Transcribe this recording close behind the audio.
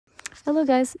Hello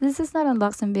guys, this is not an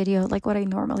unboxing video like what I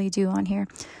normally do on here,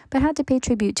 but I had to pay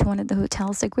tribute to one of the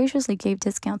hotels that graciously gave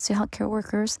discounts to healthcare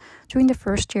workers during the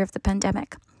first year of the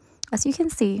pandemic. As you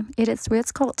can see, it is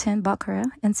Ritz Carlton Baccarat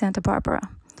in Santa Barbara.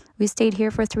 We stayed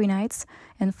here for 3 nights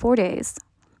and 4 days,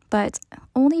 but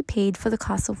only paid for the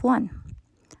cost of one.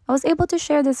 I was able to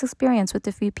share this experience with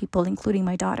a few people, including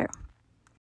my daughter.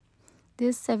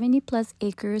 This 70-plus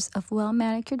acres of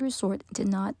well-manicured resort did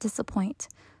not disappoint,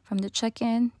 from the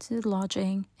check-in to the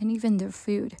lodging and even their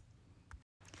food.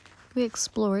 We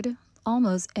explored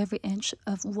almost every inch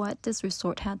of what this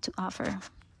resort had to offer.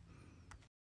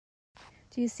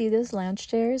 Do you see those lounge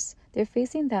chairs? They're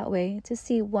facing that way to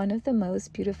see one of the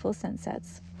most beautiful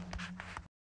sunsets.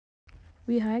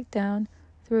 We hiked down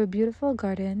through a beautiful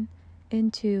garden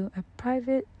into a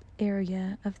private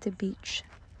area of the beach.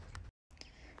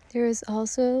 There is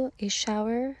also a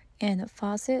shower and a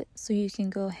faucet so you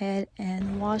can go ahead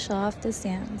and wash off the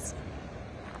sands.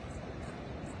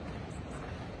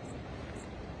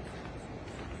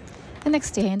 The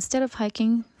next day, instead of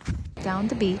hiking down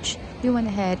the beach, we went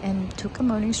ahead and took a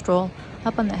morning stroll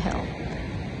up on the hill.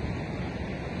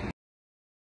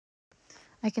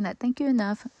 I cannot thank you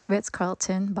enough, Ritz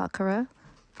Carlton Baccarat,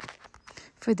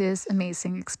 for this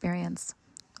amazing experience.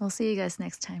 I'll see you guys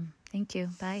next time. Thank you.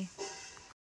 Bye.